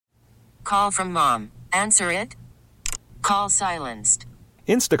call from mom. Answer it. Call silenced.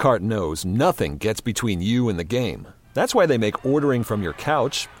 Instacart knows nothing gets between you and the game. That's why they make ordering from your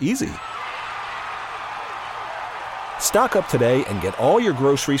couch easy. Stock up today and get all your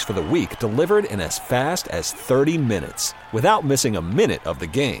groceries for the week delivered in as fast as 30 minutes without missing a minute of the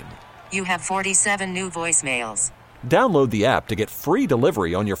game. You have 47 new voicemails. Download the app to get free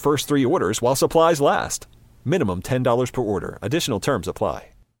delivery on your first 3 orders while supplies last. Minimum $10 per order. Additional terms apply.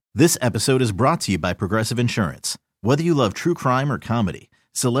 This episode is brought to you by Progressive Insurance. Whether you love true crime or comedy,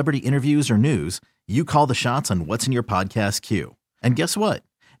 celebrity interviews or news, you call the shots on what's in your podcast queue. And guess what?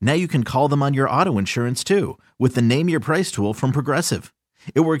 Now you can call them on your auto insurance too with the Name Your Price tool from Progressive.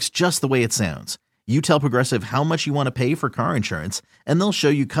 It works just the way it sounds. You tell Progressive how much you want to pay for car insurance, and they'll show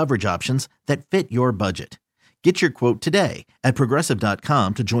you coverage options that fit your budget. Get your quote today at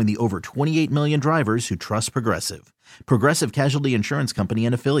Progressive.com to join the over 28 million drivers who trust Progressive. Progressive Casualty Insurance Company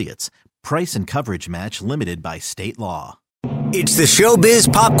and Affiliates. Price and coverage match limited by state law. It's the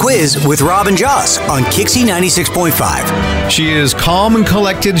Showbiz Pop Quiz with Robin Joss on Kixie 96.5. She is calm and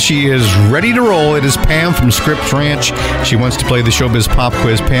collected. She is ready to roll. It is Pam from Scripps Ranch. She wants to play the Showbiz Pop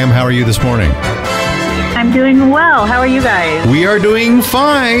Quiz. Pam, how are you this morning? I'm doing well. How are you guys? We are doing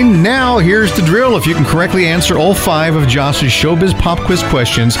fine. Now, here's the drill. If you can correctly answer all 5 of Joss's Showbiz Pop Quiz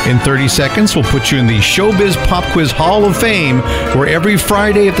questions in 30 seconds, we'll put you in the Showbiz Pop Quiz Hall of Fame, where every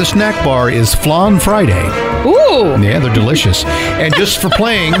Friday at the snack bar is Flan Friday. Ooh. Yeah, they're delicious. And just for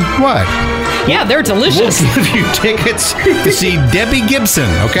playing, what? Yeah, they're delicious. We'll give you tickets to see Debbie Gibson,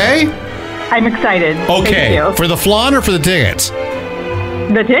 okay? I'm excited. Okay. Thank you. For the flan or for the tickets?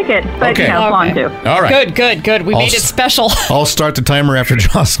 The tickets, but Okay. you know, flan too. All right. Good. We made it special. I'll start the timer after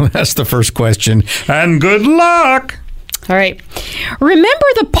Jocelyn asks the first question. And good luck. All right. Remember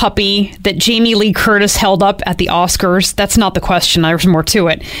the puppy that Jamie Lee Curtis held up at the Oscars? That's not the question. There's more to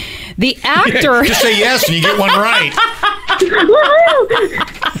it. The actor... Just say yes and you get one right.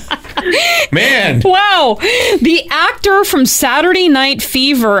 Man. Wow. The actor from Saturday Night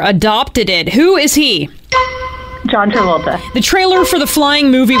Fever adopted it. Who is he? John Travolta. The trailer for the Flying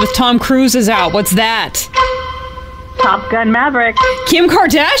movie with Tom Cruise is out. What's that? Top Gun Maverick. Kim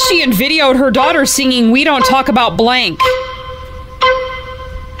Kardashian videoed her daughter singing We Don't Talk About Blank.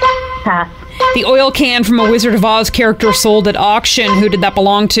 Pass. The oil can from a Wizard of Oz character sold at auction. Who did that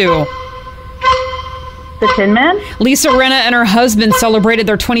belong to? The Tin Man. Lisa Rinna and her husband celebrated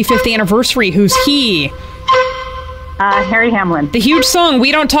their 25th anniversary. Who's he? Harry Hamlin. The huge song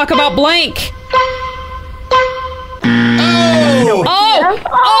We Don't Talk About Blank.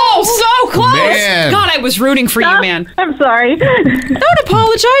 Oh, so close. Man. God, I was rooting for you, man. I'm sorry. Don't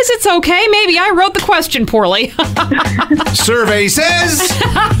apologize. It's okay. Maybe I wrote the question poorly. Survey says...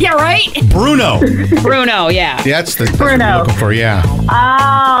 Yeah, right? Bruno. Bruno, yeah. That's the Bruno. what I'm looking for, yeah.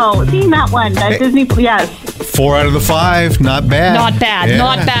 Oh, seen that one. That Disney, yes. 4 out of the 5. Not bad. Not bad. Yeah.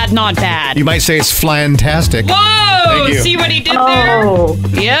 Not bad. Not bad. You might say it's flantastic. Whoa! Thank you. See what he did Oh.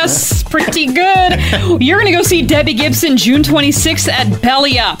 there? Yes, pretty good. You're going to go see Debbie Gibson June 26th at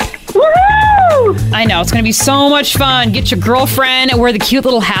Belly Up. Woohoo! I know, it's going to be so much fun. Get your girlfriend and wear the cute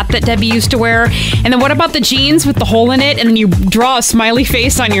little hat that Debbie used to wear. And then what about the jeans with the hole in it? And then you draw a smiley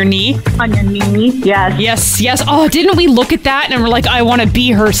face on your knee. On your knee, yes. Yes. Oh, didn't we look at that and we're like, I want to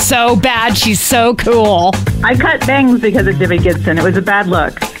be her so bad. She's so cool. I cut bangs because of Debbie Gibson. It was a bad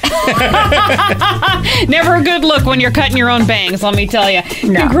look. Never a good look when you're cutting your own bangs, let me tell you.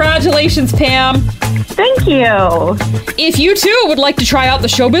 No. Congratulations, Pam. Thank you. If you too would like to try out the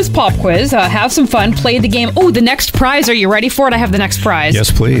Showbiz Pop Quiz, have some fun, play the game. Oh, the next prize. Are you ready for it? I have the next prize. Yes,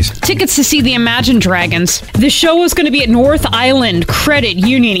 please. Tickets to see the Imagine Dragons. The show is going to be at North Island Credit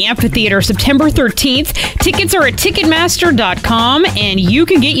Union Amphitheater September 13th. Tickets are at Ticketmaster.com and you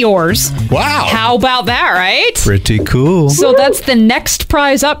can get yours. Wow. How about that, right? Pretty cool. So that's the next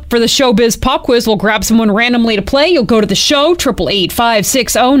prize up for the Showbiz Pop Quiz. We'll grab someone randomly to play. You'll go to the show,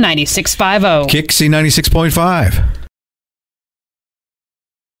 888-560-9650. Kixie 96.5.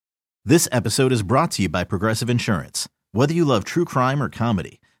 This episode is brought to you by Progressive Insurance. Whether you love true crime or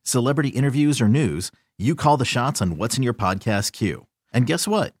comedy, celebrity interviews or news, you call the shots on what's in your podcast queue. And guess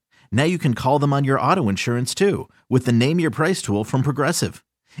what? Now you can call them on your auto insurance too with the Name Your Price tool from Progressive.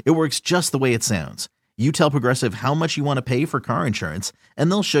 It works just the way it sounds. You tell Progressive how much you want to pay for car insurance, and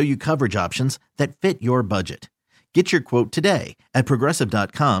they'll show you coverage options that fit your budget. Get your quote today at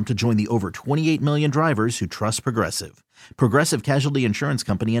Progressive.com to join the over 28 million drivers who trust Progressive. Progressive Casualty Insurance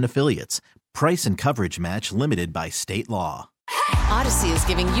Company and Affiliates. Price and coverage match limited by state law. Odyssey is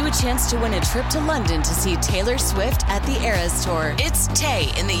giving you a chance to win a trip to London to see Taylor Swift at the Eras Tour. It's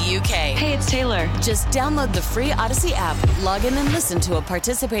Tay in the UK. Hey, it's Taylor. Just download the free Odyssey app, log in and listen to a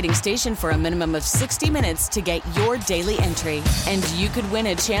participating station for a minimum of 60 minutes to get your daily entry. And you could win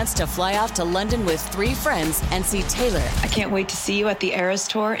a chance to fly off to London with 3 friends and see Taylor. I can't wait to see you at the Eras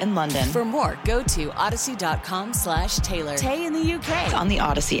Tour in London. For more, go to odyssey.com/Taylor. Tay in the UK. It's on the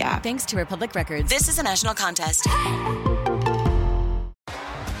Odyssey app. Thanks to Republic Records. This is a national contest.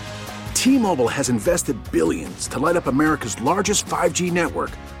 T-Mobile has invested billions to light up America's largest 5G network,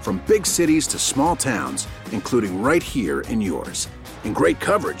 from big cities to small towns, including right here in yours. And great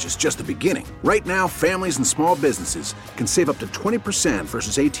coverage is just the beginning. Right now, families and small businesses can save up to 20%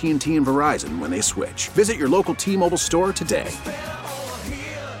 versus AT&T and Verizon when they switch. Visit your local T-Mobile store today.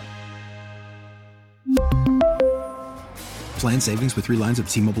 Plan savings with 3 lines of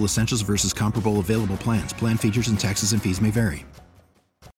T-Mobile Essentials versus comparable available plans. Plan features and taxes and fees may vary.